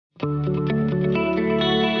Hello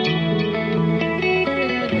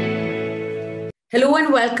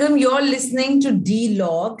and welcome. You're listening to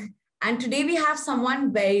D-Log, and today we have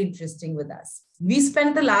someone very interesting with us. We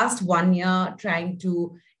spent the last 1 year trying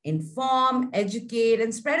to inform, educate,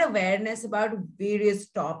 and spread awareness about various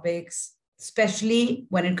topics, especially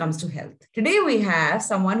when it comes to health. Today we have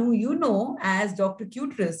someone who you know as Dr.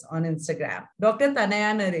 Cutress on Instagram, Dr.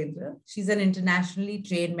 Tanaya Narendra. She's an internationally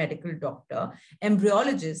trained medical doctor,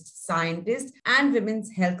 embryologist, scientist, and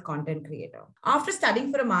women's health content creator. After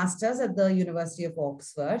studying for a master's at the University of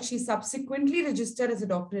Oxford, she subsequently registered as a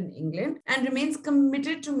doctor in England and remains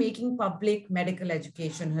committed to making public medical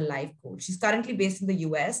education her life coach. She's currently based in the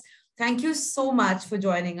US. Thank you so much for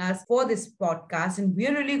joining us for this podcast. And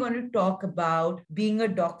we're really going to talk about being a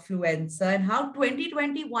docfluencer and how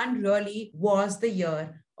 2021 really was the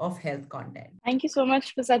year of health content. Thank you so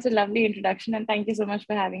much for such a lovely introduction, and thank you so much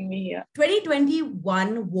for having me here.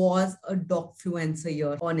 2021 was a docfluencer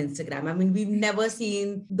year on Instagram. I mean, we've never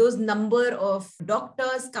seen those number of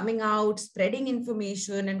doctors coming out, spreading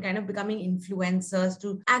information and kind of becoming influencers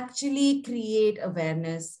to actually create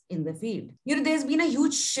awareness in the field. There's been a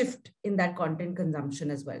huge shift in that content consumption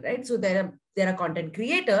as well, right? So there are content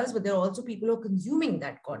creators, but there are also people who are consuming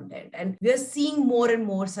that content. And we're seeing more and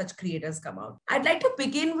more such creators come out. I'd like to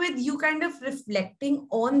begin with you kind of reflecting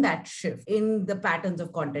on that shift in the patterns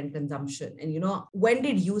of content consumption. And, when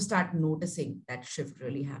did you start noticing that shift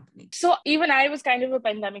really happening? So even I was kind of a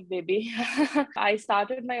pandemic baby. I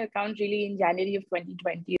started my account really in January of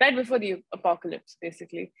 2020, right before the apocalypse,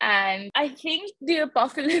 basically. And I think the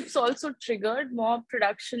apocalypse also triggered more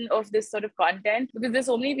production of this sort of content because there's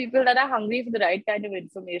so many people that are hungry for the right kind of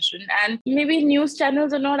information, and maybe news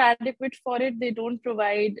channels are not adequate for it. They don't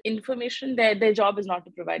provide information. Their job is not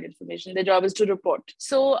to provide information. Their job is to report.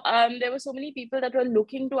 So there were so many people that were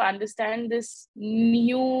looking to understand this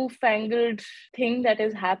newfangled thing that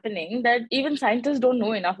is happening that even scientists don't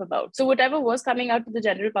know enough about. So whatever was coming out to the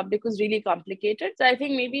general public was really complicated. So I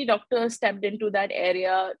think maybe doctors stepped into that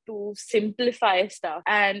area to simplify stuff.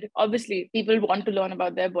 And obviously people want to learn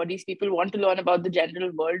about their bodies. People want to learn about the general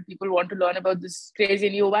world. People want to learn about this crazy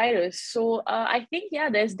new virus. So I think,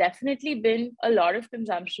 there's definitely been a lot of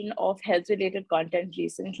consumption of health-related content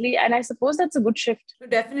recently. And I suppose that's a good shift. So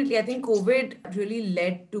definitely, I think COVID really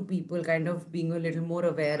led to people kind of being a little more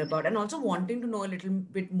aware about and also wanting to know a little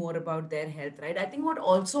bit more about their health, right? I think what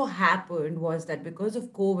also happened was that because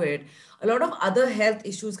of COVID, a lot of other health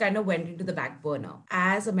issues kind of went into the back burner.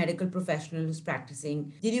 As a medical professional who's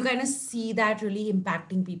practicing, did you kind of see that really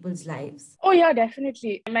impacting people's lives? Oh, yeah,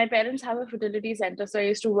 definitely. My parents have a fertility center, so I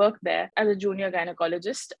used to work there as a junior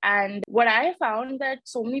gynecologist. And what I found that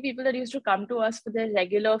so many people that used to come to us for their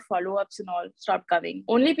regular follow-ups and all stopped coming.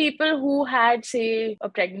 Only people who had, say, a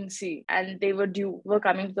pregnancy and they were due were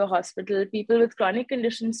coming to the hospital. People with chronic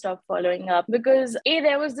conditions stopped following up because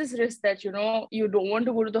there was this risk that, you don't want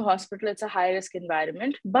to go to the hospital. It's a high-risk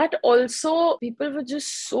environment. But also people were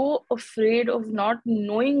just so afraid of not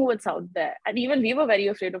knowing what's out there. And even we were very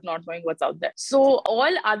afraid of not knowing what's out there. So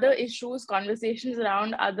all other issues, conversations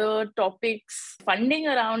around other topics, funding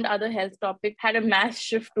around other health topics had a mass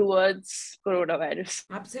shift towards coronavirus.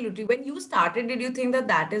 Absolutely. When you started, did you think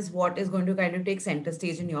that is what is going to kind of take center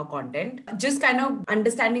stage in your content? Just kind of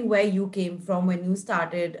understanding where you came from when you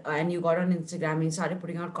started and you got on Instagram and you started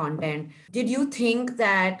putting out content. Did you think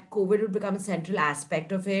that COVID would become a central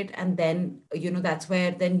aspect of it? And then, that's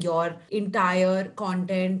where then your entire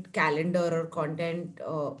content calendar or content,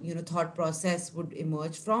 thought process would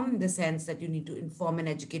emerge from, in the sense that you need to inform and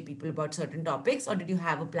educate people about certain topics? Or did you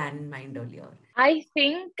have a plan in mind earlier? I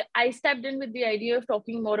think I stepped in with the idea of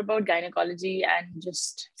talking more about gynecology and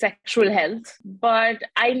just sexual health. But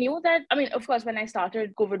I knew that, of course, when I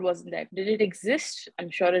started, COVID wasn't there. Did it exist? I'm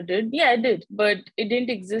sure it did. Yeah, it did. But it didn't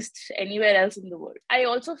exist anywhere else in the world. I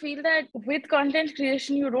also feel that with content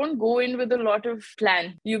creation, you don't go in with a lot of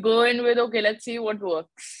plan. You go in with, okay, let's see what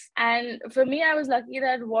works. And for me, I was lucky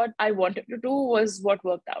that what I wanted to do was what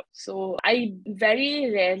worked out. So I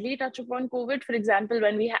very rarely touch upon COVID. For example,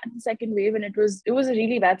 when we had the second wave and it was a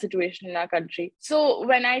really bad situation in our country. So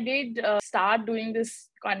when I did start doing this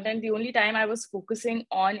content, the only time I was focusing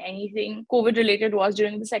on anything COVID related was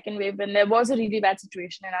during the second wave, when there was a really bad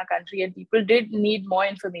situation in our country and people did need more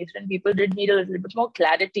information. People did need a little bit more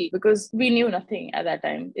clarity because we knew nothing at that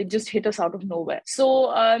time. It just hit us out of nowhere. So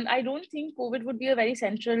I don't think COVID would be a very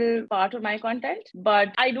central part of my content, but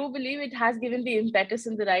I do believe it has given the impetus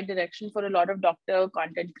in the right direction for a lot of doctor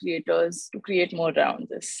content creators to create more around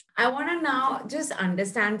this. I want to now just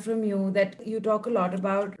understand from you that you talk a lot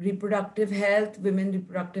about reproductive health, women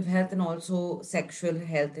reproductive health and also sexual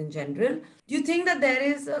health in general. Do you think that there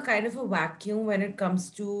is a kind of a vacuum when it comes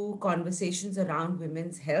to conversations around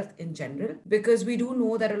women's health in general? Because we do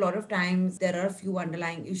know that a lot of times there are a few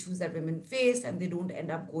underlying issues that women face and they don't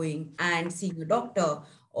end up going and seeing a doctor,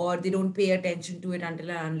 or they don't pay attention to it until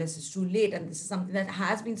and unless it's too late. And this is something that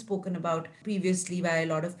has been spoken about previously by a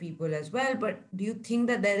lot of people as well. But do you think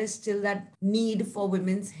that there is still that need for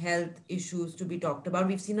women's health issues to be talked about?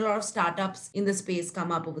 We've seen a lot of startups in the space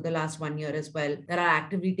come up over the last 1 year as well that are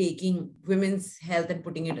actively taking women's health and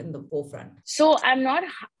putting it in the forefront. So I'm not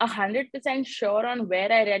 100% sure on where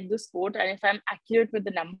I read this quote and if I'm accurate with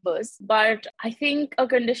the numbers, but I think a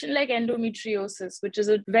condition like endometriosis, which is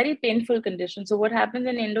a very painful condition. So what happens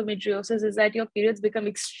in endometriosis is that your periods become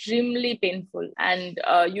extremely painful and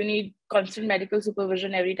you need constant medical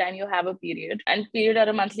supervision every time you have a period, and period are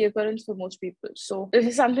a monthly occurrence for most people. So this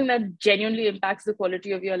is something that genuinely impacts the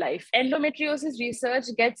quality of your life. Endometriosis research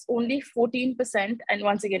gets only 14%, and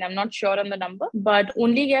once again, I'm not sure on the number, but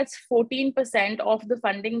only gets 14% of the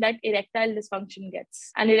funding that erectile dysfunction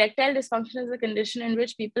gets. And erectile dysfunction is a condition in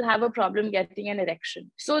which people have a problem getting an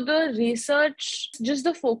erection. So the research, just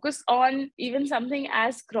the focus on even something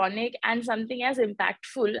as chronic and something as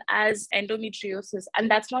impactful as endometriosis,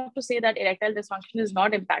 and that's not to say that erectile dysfunction is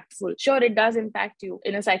not impactful. Sure, it does impact you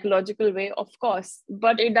in a psychological way, of course,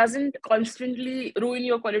 but it doesn't constantly ruin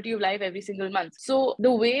your quality of life every single month. So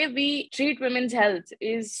the way we treat women's health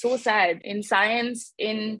is so sad in science,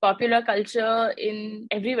 in popular culture, in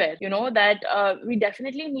everywhere, that we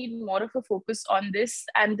definitely need more of a focus on this.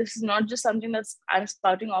 And this is not just something I'm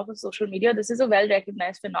spouting off of social media. This is a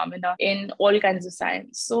well-recognized phenomena in all kinds of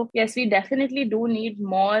science. So yes, we definitely do need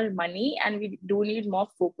more money and we do need more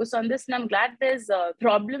focus on this. And I'm glad there's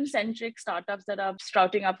problem-centric startups that are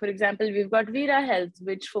sprouting up. For example, we've got Vera Health,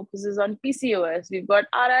 which focuses on PCOS. We've got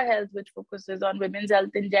Ara Health, which focuses on women's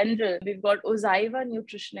health in general. We've got Ozaiva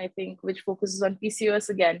Nutrition, I think, which focuses on PCOS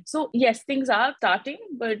again. So yes, things are starting,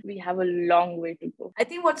 but we have a long way to go. I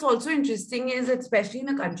think what's also interesting is, especially in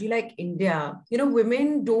a country like India,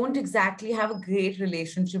 women don't exactly have a great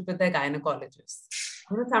relationship with their gynecologists.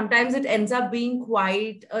 Sometimes it ends up being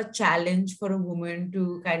quite a challenge for a woman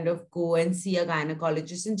to kind of go and see a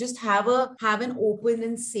gynecologist and just have an open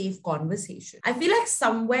and safe conversation. I feel like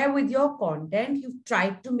somewhere with your content, you've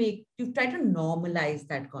tried to normalize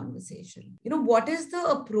that conversation. What is the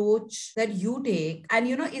approach that you take? And,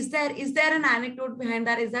 is there an anecdote behind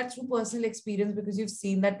that? Is that through personal experience because you've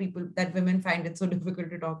seen that women find it so difficult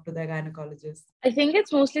to talk to their gynecologist? I think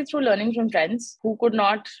it's mostly through learning from friends who could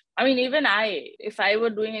not. Even if I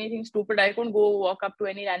were doing anything stupid, I couldn't go walk up to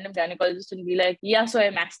any random gynecologist and be like, yeah, so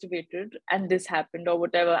I masturbated and this happened or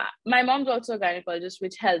whatever. My mom's also a gynecologist,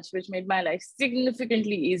 which made my life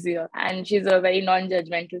significantly easier. And she's a very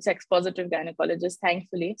non-judgmental, sex-positive gynecologist,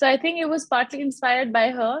 thankfully. So I think it was partly inspired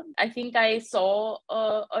by her. I think I saw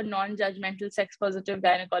a non-judgmental, sex-positive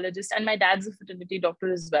gynecologist, and my dad's a fertility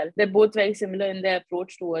doctor as well. They're both very similar in their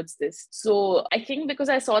approach towards this. So I think because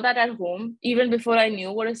I saw that at home, even before I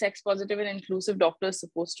knew what a sex-positive and inclusive doctor is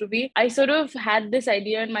supposed to be, I sort of had this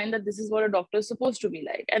idea in mind that this is what a doctor is supposed to be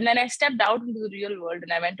like. And then I stepped out into the real world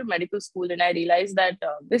and I went to medical school and I realized that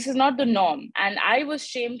this is not the norm. And I was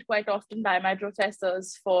shamed quite often by my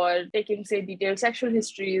professors for taking, say, detailed sexual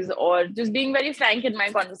histories or just being very frank in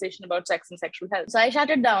my conversation about sex and sexual health. So I shut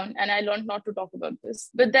it down and I learned not to talk about this.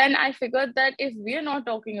 But then I figured that if we're not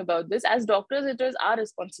talking about this, as doctors, it is our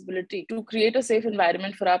responsibility to create a safe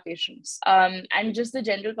environment for our patients. And just the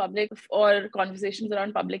general public or conversations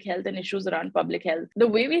around public health and issues around public health. The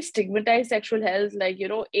way we stigmatize sexual health, like,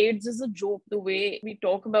 AIDS is a joke. The way we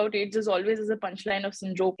talk about AIDS is always as a punchline of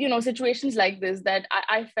some joke. Situations like this that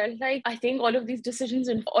I felt like, I think all of these decisions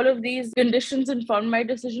and all of these conditions informed my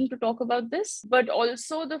decision to talk about this. But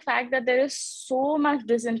also the fact that there is so much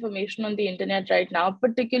disinformation on the internet right now,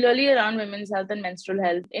 particularly around women's health and menstrual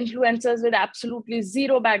health. Influencers with absolutely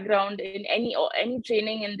zero background in any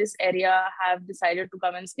training in this area have decided to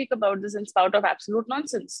come and speak about this and spout of absolute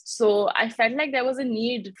nonsense. So I felt like there was a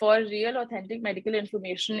need for real, authentic medical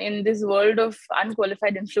information in this world of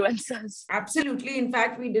unqualified influencers. Absolutely. In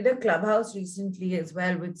fact, we did a clubhouse recently as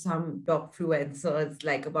well with some docfluencers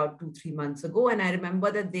like about 2-3 months ago. And I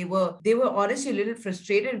remember that they were honestly a little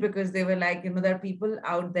frustrated because they were like, there are people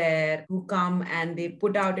out there who come and they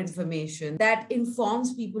put out information that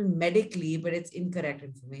informs people medically, but it's incorrect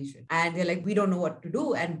information. And they're like, we don't know what to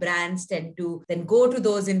do. And brands tend to then go to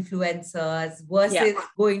those influencers versus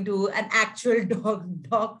going to an actual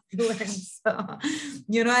dog influencer,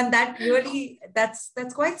 and that really, that's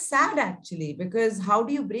quite sad actually, because how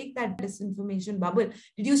do you break that disinformation bubble?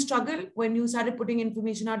 Did you struggle when you started putting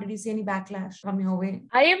information out? Did you see any backlash from your way?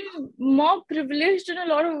 I am more privileged in a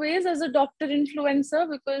lot of ways as a doctor influencer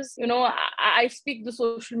because, I speak the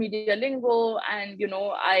social media lingo and,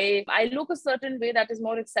 I look a certain way that is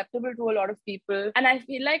more acceptable to a lot of people. And I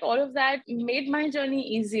feel like all of that made my journey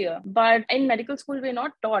easier. But in medical school, we're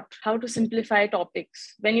not taught how to simplify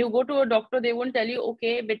topics. When you go to a doctor, they won't tell you,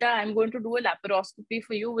 okay, beta, I'm going to do a laparoscopy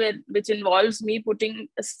for you, which involves me putting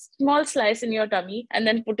a small slice in your tummy and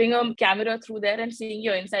then putting a camera through there and seeing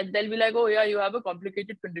your inside. They'll be like, oh yeah, you have a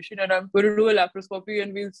complicated condition and I'm going to do a laparoscopy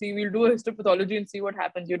and we'll do a histopathology and see what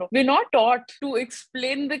happens. We're not taught to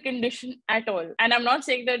explain the condition at all. And I'm not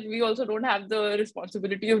saying that we also don't have the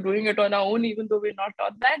responsibility of doing it on our own, even though we're not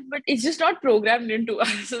taught that, but it's just not programmed into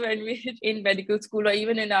us when we're in medical school or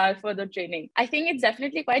even in our further training. I think it's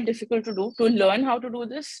definitely quite difficult to learn how to do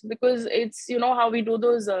this because it's, how we do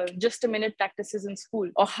those just a minute practices in school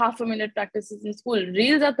or half a minute practices in school.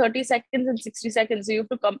 Reels are 30 seconds and 60 seconds. So you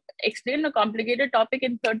have to explain a complicated topic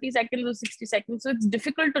in 30 seconds or 60 seconds. So it's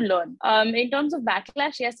difficult to learn. In terms of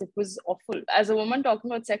backlash, yes, it was awful. As a woman talking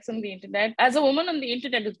about sex on the internet, as a woman on the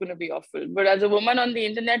internet, it's going to be awful. But as a woman on the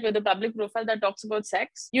internet with a public profile that talks about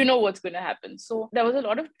sex, you know what's going to happen. So there was a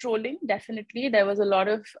lot of trolling, definitely. There was a lot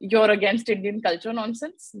of you're against Indian culture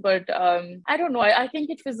nonsense. But I don't know. I think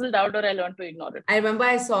it fizzled out or I learned to ignore it. I remember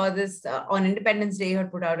I saw this on Independence Day, you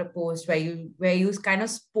had put out a post where you kind of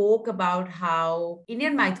spoke about how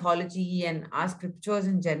Indian mythology and our scriptures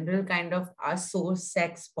in general kind of are so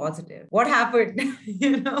sex positive. What happened?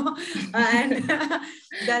 And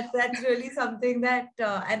that's really something that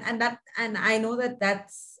and I know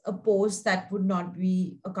that's a post that would not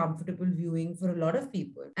be a comfortable viewing for a lot of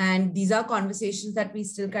people. And these are conversations that we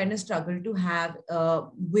still kind of struggle to have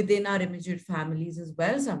within our immediate families as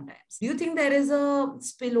well sometimes. Do you think there is a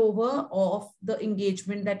spillover of the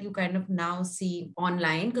engagement that you kind of now see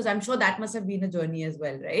online? Because I'm sure that must have been a journey as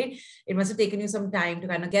well, right? It must have taken you some time to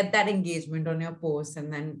kind of get that engagement on your posts.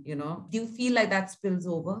 And then, do you feel like that spills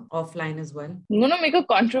over offline as well? I'm going to make a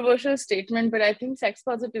controversial statement, but I think sex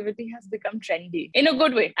positivity has become trendy in a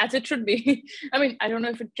good way. As it should be. I mean, I don't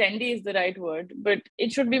know if trendy is the right word, but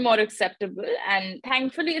it should be more acceptable. And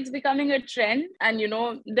thankfully, it's becoming a trend. And,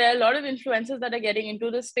 there are a lot of influencers that are getting into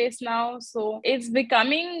this space now. So it's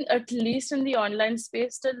becoming, at least in the online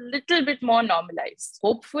space, a little bit more normalized.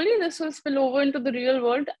 Hopefully, this will spill over into the real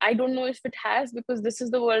world. I don't know if it has, because this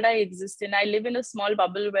is the world I exist in. I live in a small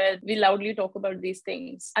bubble where we loudly talk about these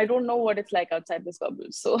things. I don't know what it's like outside this bubble.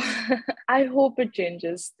 So I hope it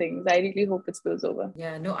changes things. I really hope it spills over.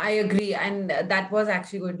 Yeah. No, I agree. And that was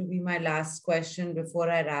actually going to be my last question before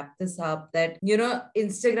I wrap this up, that,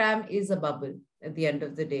 Instagram is a bubble at the end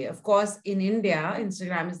of the day. Of course, in India,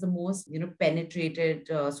 Instagram is the most, penetrated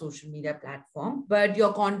social media platform, but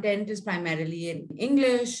your content is primarily in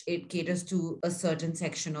English. It caters to a certain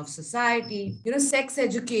section of society. Sex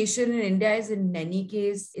education in India is in many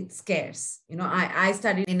cases, it's scarce. I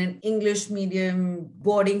studied in an English medium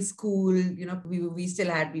boarding school. We still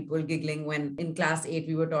had people giggling when in class 8,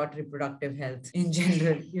 we were taught reproductive health in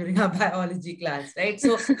general during our biology class, right?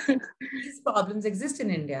 So these problems exist in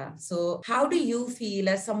India. So how do you feel,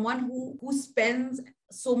 as someone who spends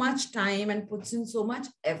so much time and puts in so much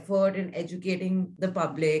effort in educating the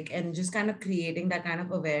public and just kind of creating that kind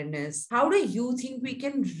of awareness, how do you think we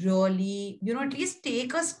can really, at least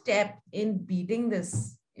take a step in beating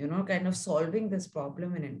this, kind of solving this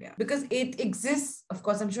problem in India? Because it exists, of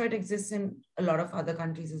course, I'm sure it exists in a lot of other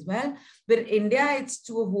countries as well, but in India, it's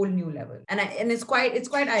to a whole new level. And it's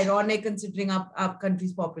quite ironic considering our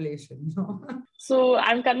country's population. So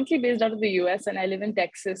I'm currently based out of the US and I live in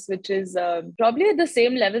Texas, which is probably at the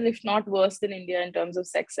same level, if not worse than India in terms of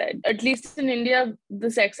sex ed. At least in India, the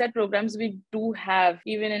sex ed programs we do have,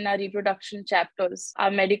 even in our reproduction chapters, are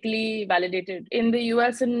medically validated. In the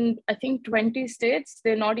US, in I think 20 states,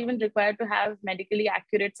 they're not even required to have medically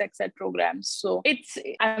accurate sex ed programs. So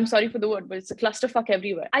I'm sorry for the word, but it's a clusterfuck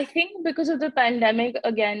everywhere. I think because of the pandemic,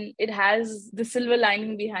 again, it has the silver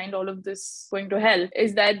lining behind all of this going to hell,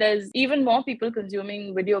 is that there's even more people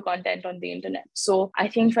consuming video content on the internet. So I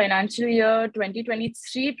think financial year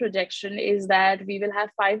 2023 projection is that we will have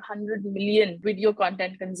 500 million video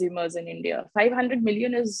content consumers in India. 500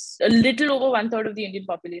 million is a little over 1/3 of the Indian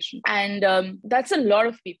population. And that's a lot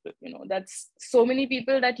of people, that's so many people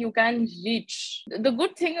people that you can reach. The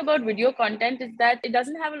good thing about video content is that it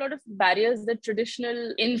doesn't have a lot of barriers that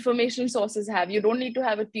traditional information sources have. You don't need to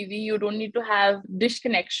have a TV, you don't need to have dish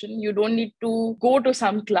connection, you don't need to go to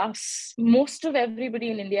some class. Most of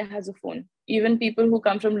everybody in India has a phone, even people who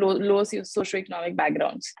come from low socioeconomic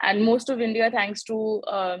backgrounds. And most of India, thanks to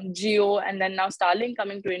Jio and then now Starlink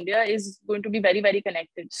coming to India, is going to be very, very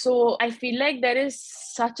connected. So I feel like there is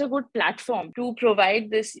such a good platform to provide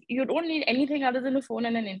this. You don't need anything other than a phone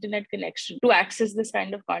and an internet connection to access this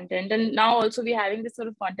kind of content. And now also we're having this sort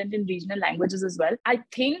of content in regional languages as well. I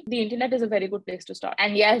think the internet is a very good place to start.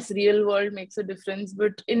 And yes, real world makes a difference.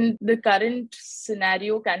 But in the current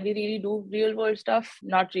scenario, can we really do real world stuff?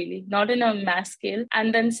 Not really. Not in a mass scale.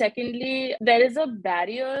 And then secondly, there is a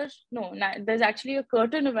barrier. No, there's actually a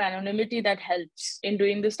curtain of anonymity that helps in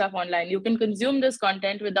doing this stuff online. You can consume this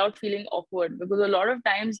content without feeling awkward, because a lot of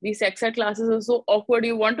times these sex ed classes are so awkward.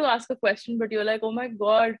 You want to ask a question, but you're like, oh my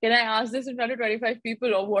God, can I ask this in front of 25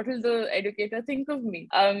 people? Or what will the educator think of me?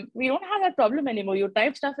 We don't have that problem anymore. You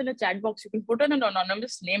type stuff in a chat box, you can put on an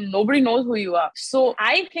anonymous name. Nobody knows who you are. So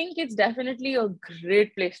I think it's definitely a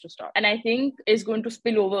great place to start. And I think it's going to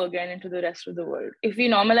spill over again into the rest of the world. If we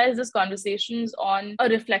normalize these conversations on a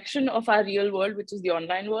reflection of our real world, which is the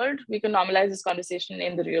online world, we can normalize this conversation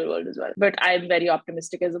in the real world as well. But I'm very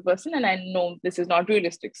optimistic as a person, and I know this is not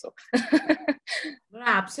realistic. So No,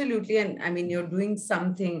 absolutely. And I mean, you're doing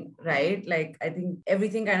something, right? Like, I think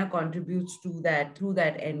everything kind of contributes to that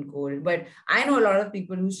end goal. But I know a lot of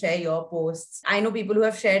people who share your posts. I know people who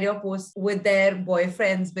have shared your posts with their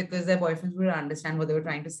boyfriends because their boyfriends wouldn't understand what they were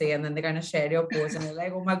trying to say. And then they kind of share your post and they're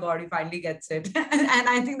like, oh my God, he finally gets it. And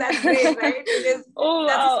I think that's great, right? Because oh,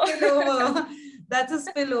 wow. that's a spillover. That's a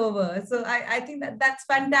spillover. So I think that's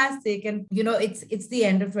fantastic. And, you know, it's the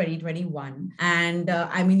end of 2021. And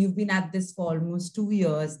I mean, you've been at this for almost 2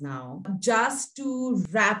 years now. Just to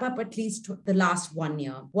wrap up at least the last 1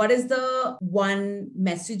 year, what is the one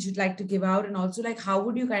message you'd like to give out? And also, like, how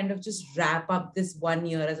would you kind of just wrap up this 1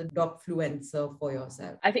 year as a docfluencer for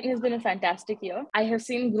yourself? I think it's been a fantastic year. I have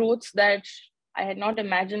seen growth that I had not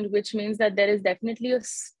imagined, which means that there is definitely a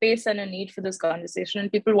space and a need for this conversation and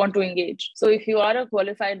people want to engage. So if you are a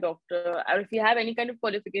qualified doctor or if you have any kind of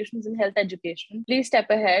qualifications in health education, please step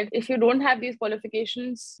ahead. If you don't have these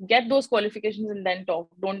qualifications, get those qualifications and then talk.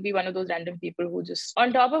 Don't be one of those random people who just...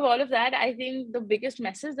 On top of all of that, I think the biggest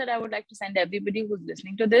message that I would like to send everybody who's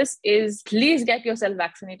listening to this is please get yourself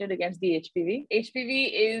vaccinated against the HPV.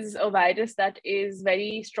 HPV is a virus that is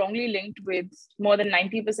very strongly linked with more than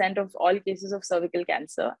 90% of all cases of cervical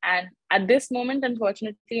cancer. And at this moment,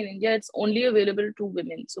 unfortunately, in India, it's only available to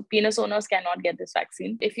women. So penis owners cannot get this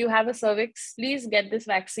vaccine. If you have a cervix, please get this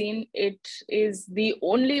vaccine. It is the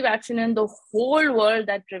only vaccine in the whole world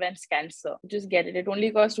that prevents cancer. Just get it. It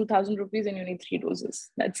only costs 2,000 rupees and you need 3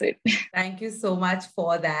 doses. That's it. Thank you so much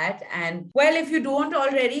for that. And well, if you don't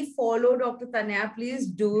already follow Dr. Tanya, please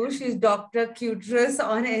do. She's Dr. Cutress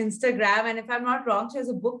on Instagram. And if I'm not wrong, she has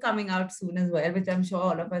a book coming out soon as well, which I'm sure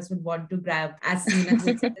all of us would want to grab as soon as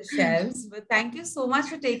it's on the shelves. But thank you so much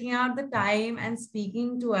for taking out the time and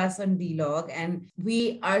speaking to us on D-Log. And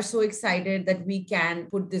we are so excited that we can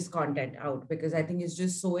put this content out, because I think it's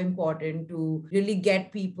just so important to really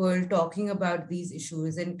get people talking about these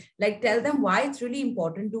issues and like tell them why it's really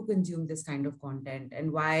important to consume this kind of content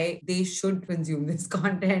and why they should consume this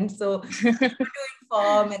content. So to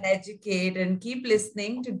inform and educate, and keep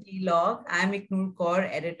listening to D-Log. I'm Iknoor Kaur,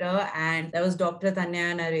 editor, and that was Dr.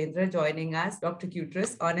 Tanya Narendra joining us, Dr.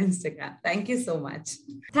 Cutress on Instagram. Thank you so much.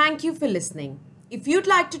 Thank you for listening. If you'd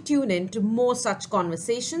like to tune in to more such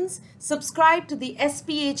conversations, subscribe to the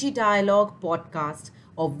SPAG Dialogue podcast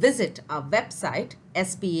or visit our website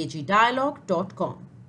spagdialogue.com.